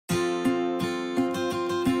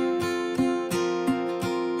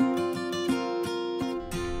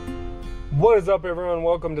What is up, everyone?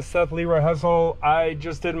 Welcome to Seth LeRoy Hustle. I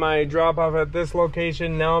just did my drop off at this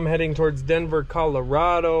location. Now I'm heading towards Denver,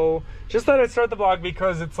 Colorado. Just thought I'd start the vlog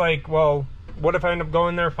because it's like, well, what if I end up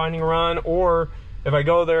going there, finding a run, or if I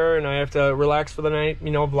go there and I have to relax for the night, you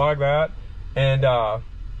know, vlog that. And,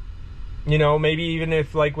 you know, maybe even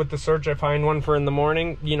if like with the search I find one for in the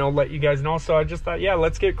morning, you know, let you guys know. So I just thought, yeah,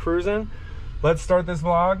 let's get cruising. Let's start this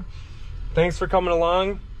vlog. Thanks for coming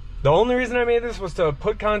along. The only reason I made this was to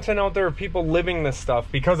put content out there of people living this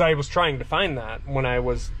stuff, because I was trying to find that when I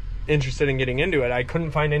was interested in getting into it. I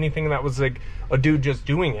couldn't find anything that was like a dude just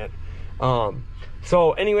doing it.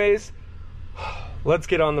 So anyways, let's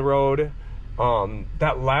get on the road.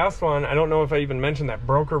 That last one, I don't know if I even mentioned, that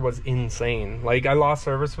broker was insane. Like, I lost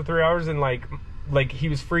service for 3 hours, and like he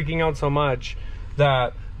was freaking out so much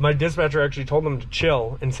that my dispatcher actually told him to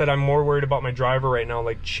chill and said, I'm more worried about my driver right now,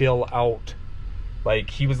 like chill out.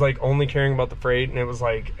 Like, he was like only caring about the freight, and it was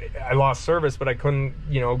like I lost service, but I couldn't,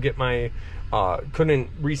 you know, get my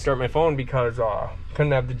couldn't restart my phone because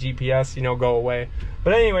couldn't have the GPS, you know, go away.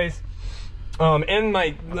 But anyways, and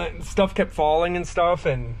my stuff kept falling and stuff,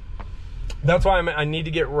 and that's why I need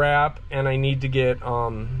to get wrap, and I need to get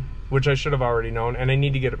which I should have already known, and I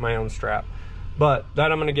need to get my own strap, but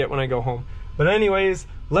that I'm gonna get when I go home. But anyways,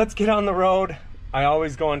 let's get on the road. I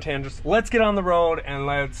always go on tangents. Let's get on the road and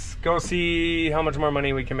let's go see how much more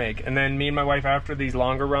money we can make. And then me and my wife, after these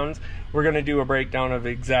longer runs, we're gonna do a breakdown of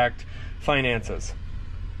exact finances.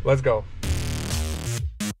 Let's go.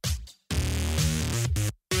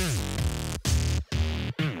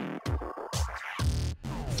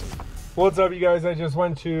 What's up, you guys? I just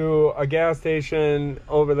went to a gas station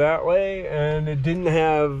over that way, and it didn't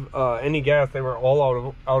have any gas. They were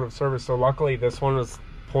all out of service. So luckily this one was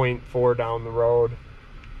 0.4 down the road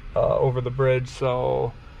over the bridge.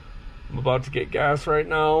 So I'm about to get gas right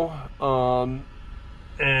now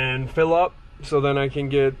and fill up, so then I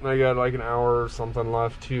got like an hour or something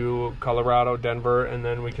left to Colorado, Denver, and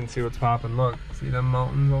then we can see what's popping. Look, see them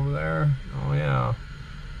mountains over there? Oh yeah,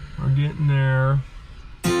 we're getting there.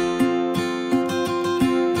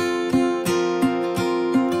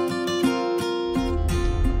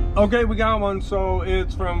 Okay, we got one. So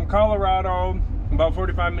it's from Colorado, about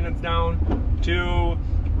 45 minutes down, to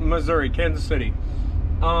Missouri, Kansas City.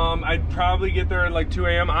 I'd probably get there at like 2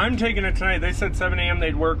 a.m. I'm taking it tonight. They said 7 a.m.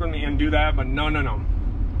 they'd work with me and do that, but no.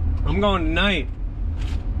 I'm going tonight.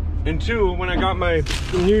 And two, when I got my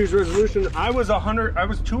New Year's resolution, I was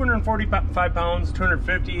 245 pounds,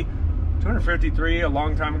 253 a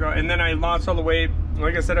long time ago. And then I lost all the weight.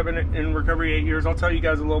 Like I said, I've been in recovery 8 years. I'll tell you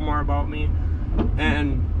guys a little more about me.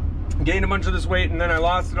 And gained a bunch of this weight, and then I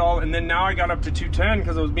lost it all, and then now I got up to 210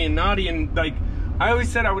 because I was being naughty. And like I always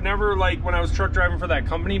said, I would never, like when I was truck driving for that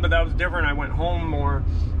company, but that was different. I went home more.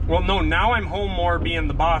 Well, no, now I'm home more being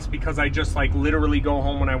the boss, because I just like literally go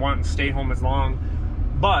home when I want and stay home as long.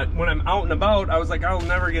 But when I'm out and about, I was like, I'll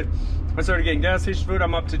never get. I started getting gas station food.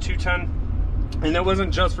 I'm up to 210, and it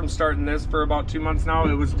wasn't just from starting this for about 2 months now.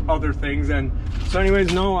 It was other things. And so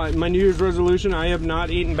anyways, no, my New Year's resolution, I have not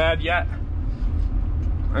eaten bad yet.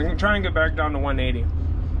 I can try and get back down to 180.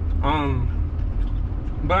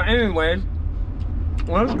 But anyways,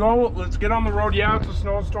 let's go. Let's get on the road. Yeah, it's a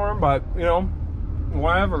snowstorm, but you know,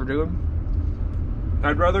 whatever, dude.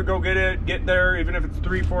 I'd rather go get there, even if it's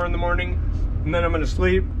 3, 4 in the morning, and then I'm gonna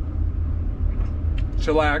sleep,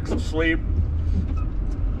 chillax, sleep.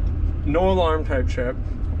 No alarm type shit.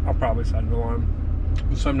 I'll probably set an alarm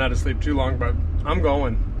so I'm not asleep too long, but I'm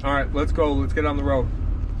going. All right, let's go. Let's get on the road.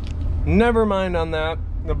 Never mind on that.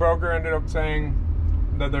 The broker ended up saying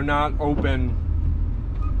that they're not open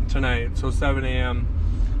tonight, so 7 a.m.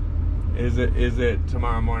 is it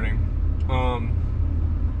tomorrow morning.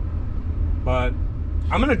 But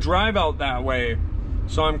I'm gonna drive out that way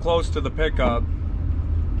so I'm close to the pickup,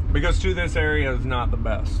 because to this area is not the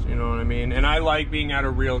best, you know what I mean? And I like being at a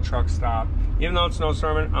real truck stop. Even though it's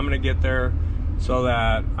snowstorming, I'm gonna get there so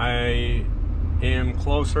that I am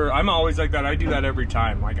closer. I'm always like that. I do that every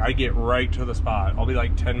time. Like, I get right to the spot. I'll be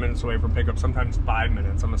like 10 minutes away from pickup, sometimes 5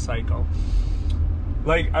 minutes. I'm a psycho.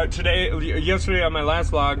 Like yesterday on my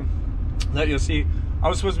last vlog that you'll see, I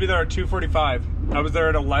was supposed to be there at 2:45. I was there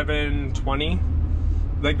at 11:20.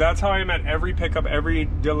 Like, that's how I'm at every pickup, every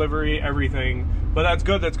delivery, everything. But that's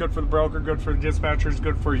good. That's good for the broker, good for the dispatchers,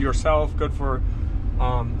 good for yourself, good for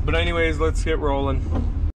but anyways, let's get rolling.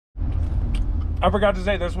 I forgot to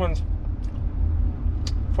say, this one's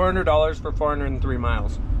 $400 for 403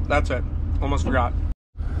 miles. That's it. Almost forgot.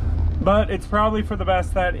 But it's probably for the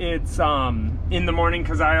best that it's in the morning,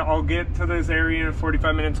 because I'll get to this area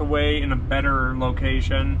 45 minutes away in a better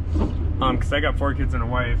location. Because I got 4 kids and a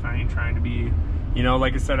wife. I ain't trying to be You know,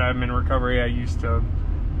 like I said, I'm in recovery. I used to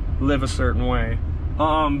live a certain way.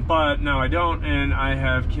 But now I don't, and I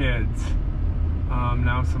have kids.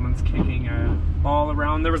 Now someone's kicking a ball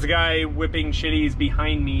around. There was a guy whipping shitties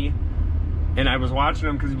behind me, and I was watching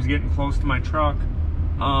him because he was getting close to my truck,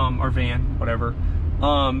 or van, whatever.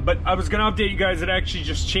 But I was gonna update you guys. It actually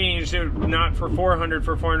just changed. It, not for 400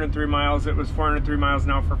 for 403 miles. It was 403 miles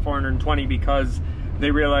now for 420 because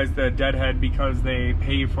they realized the deadhead, because they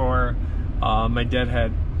pay for my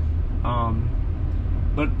deadhead.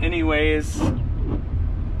 But anyways,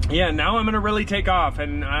 yeah, now I'm gonna really take off,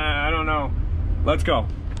 and I don't know. Let's go.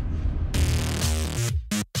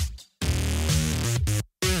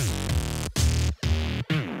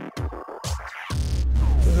 There's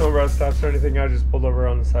no rest stops or anything. I just pulled over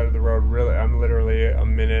on the side of the road. Really, I'm literally a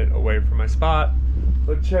minute away from my spot.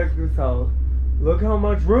 But check this out. Look how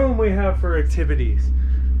much room we have for activities.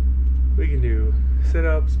 We can do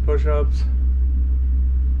sit-ups, push-ups,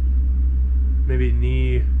 maybe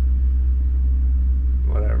knee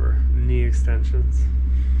extensions.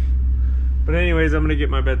 But anyways, I'm gonna get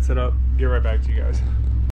my bed set up, get right back to you guys.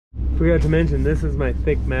 Forgot to mention, this is my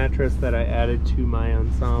thick mattress that I added to my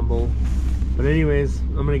ensemble. But anyways,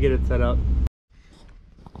 I'm gonna get it set up.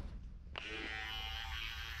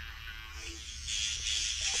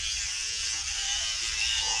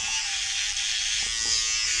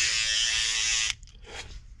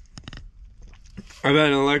 I've had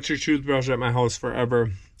an electric toothbrush at my house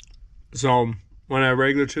forever. So when I had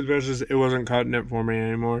regular toothbrushes, it wasn't cutting it for me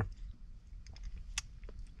anymore.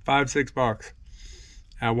 $5-6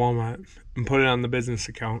 at Walmart, and put it on the business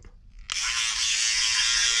account.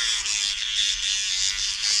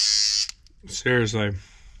 Seriously.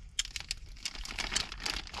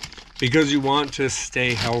 Because you want to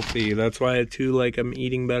stay healthy. That's why too, like, I'm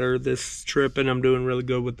eating better this trip, and I'm doing really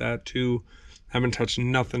good with that too. Haven't touched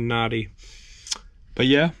nothing naughty. But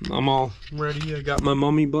yeah, I'm all ready. I got my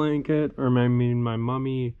mummy blanket, or my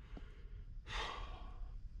mummy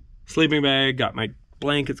sleeping bag, got my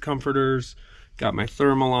blankets, comforters, got my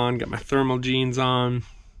thermal on, got my thermal jeans on.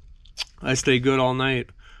 I stay good all night.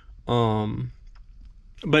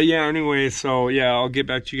 But yeah, anyway, so yeah, I'll get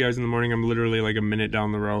back to you guys in the morning. I'm literally like a minute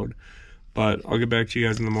down the road, but I'll get back to you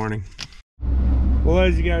guys in the morning. Well,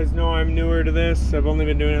 as you guys know, I'm newer to this. I've only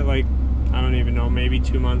been doing it like, I don't even know, maybe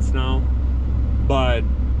 2 months now. But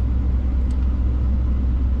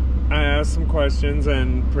I asked some questions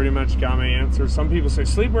and pretty much got my answer. Some people say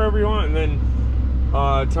sleep wherever you want, and then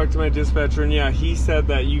talked to my dispatcher, and yeah, he said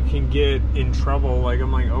that you can get in trouble. Like,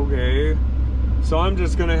 I'm like, okay. So I'm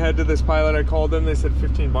just gonna head to this pilot. I called them. They said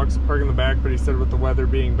 $15 to park in the back, but he said with the weather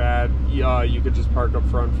being bad, you could just park up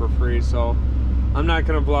front for free. So I'm not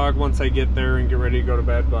gonna vlog once I get there and get ready to go to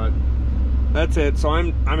bed, but that's it. So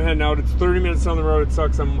I'm heading out. It's 30 minutes down the road. It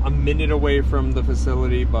sucks. I'm a minute away from the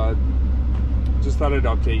facility, but just thought I'd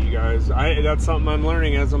update you guys. That's something I'm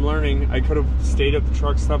learning as I'm learning. I could have stayed at the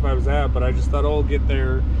truck stop I was at, but I just thought, oh, get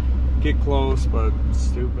there, get close, but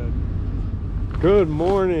stupid. Good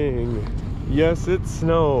morning. Yes, it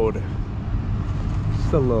snowed.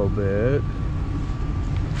 Just a little bit.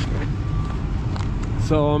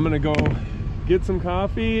 So I'm gonna go get some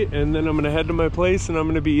coffee, and then I'm gonna head to my place, and I'm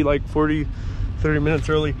gonna be like 30 minutes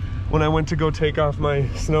early. When I went to go take off my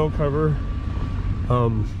snow cover,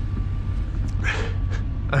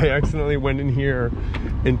 I accidentally went in here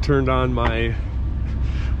and turned on my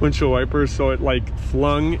windshield wipers, so it like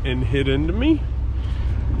flung and hit into me.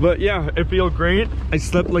 But yeah, it feels great. I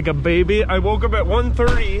slept like a baby. I woke up at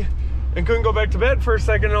 1:30 and couldn't go back to bed for a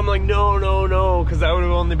second, and I'm like, no, because that would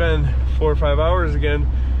have only been 4 or 5 hours again.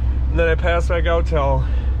 And then I passed back out till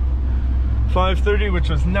 5:30, which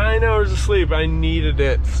was 9 hours of sleep. I needed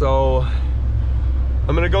it. So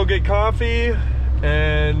I'm gonna go get coffee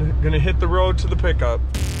and gonna hit the road to the pickup.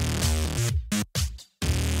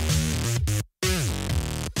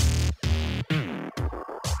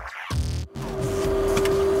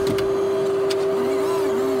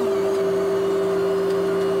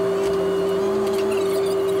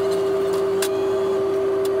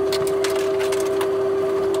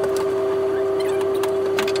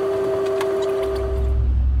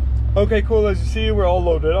 Okay, cool. As you see, we're all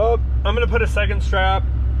loaded up. I'm gonna put a second strap,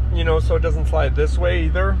 you know, so it doesn't slide this way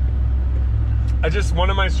either. One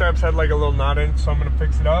of my straps had like a little knot in, so I'm gonna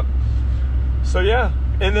fix it up. So yeah,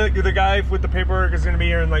 and the guy with the paperwork is gonna be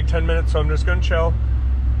here in like 10 minutes, so I'm just gonna chill.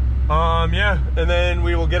 Yeah, and then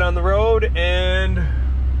we will get on the road and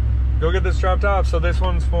go get this dropped off. So this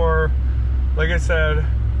one's for, like I said,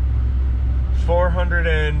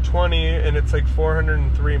 420, and it's like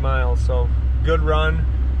 403 miles, so good run.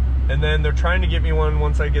 And then they're trying to get me one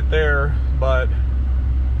once I get there, but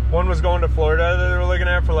One was going to Florida that they were looking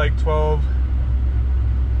at for like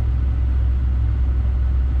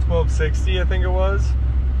 $12.60, I think it was,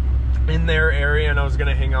 in their area, and I was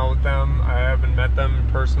gonna hang out with them. I haven't met them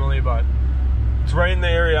personally, but it's right in the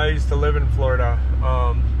area I used to live in, Florida.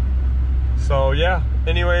 So yeah,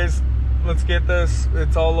 anyways, let's get this.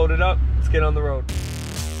 It's all loaded up. Let's get on the road.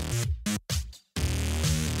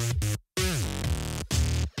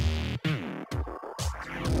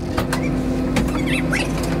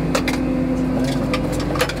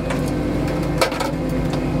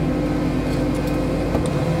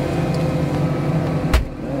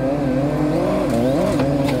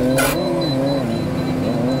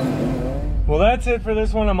 Well, that's it for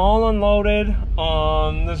this one. I'm all unloaded.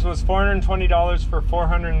 This was $420 for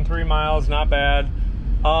 403 miles. Not bad.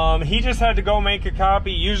 He just had to go make a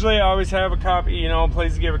copy. Usually I always have a copy, you know,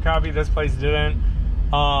 places give a copy. This place didn't.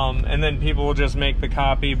 And then people will just make the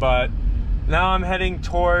copy. But now I'm heading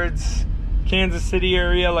towards Kansas City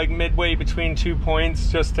area, like midway between 2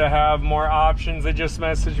 points, just to have more options. They just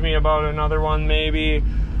messaged me about another one maybe.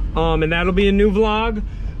 And that'll be a new vlog.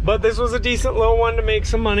 But this was a decent little one to make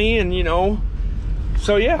some money, and you know,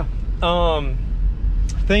 so yeah.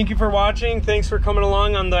 Thank you for watching. Thanks for coming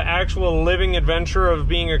along on the actual living adventure of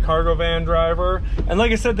being a cargo van driver. And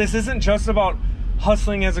like I said, this isn't just about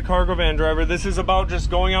hustling as a cargo van driver. This is about just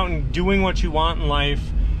going out and doing what you want in life.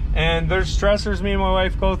 And there's stressors me and my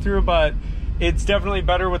wife go through, but it's definitely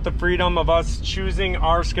better with the freedom of us choosing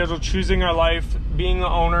our schedule, choosing our life, being the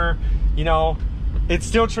owner, you know. It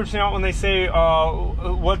still trips me out when they say,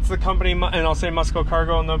 what's the company? And I'll say Musco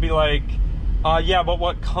Cargo, and they'll be like, yeah, but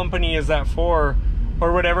what company is that for?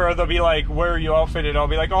 Or whatever. Or they'll be like, where are you outfitted? I'll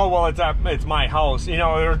be like, oh, well, it's my house. You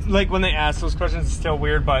know, or like when they ask those questions, it's still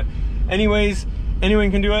weird. But anyways, anyone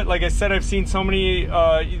can do it. Like I said, I've seen so many,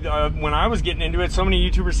 when I was getting into it, so many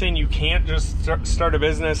YouTubers saying you can't just start a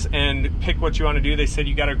business and pick what you want to do. They said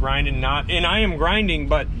you got to grind and I am grinding,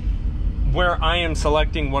 but where I am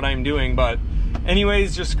selecting what I'm doing. But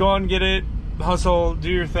anyways, just go out and get it, hustle, do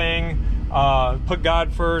your thing, put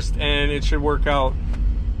God first, and it should work out.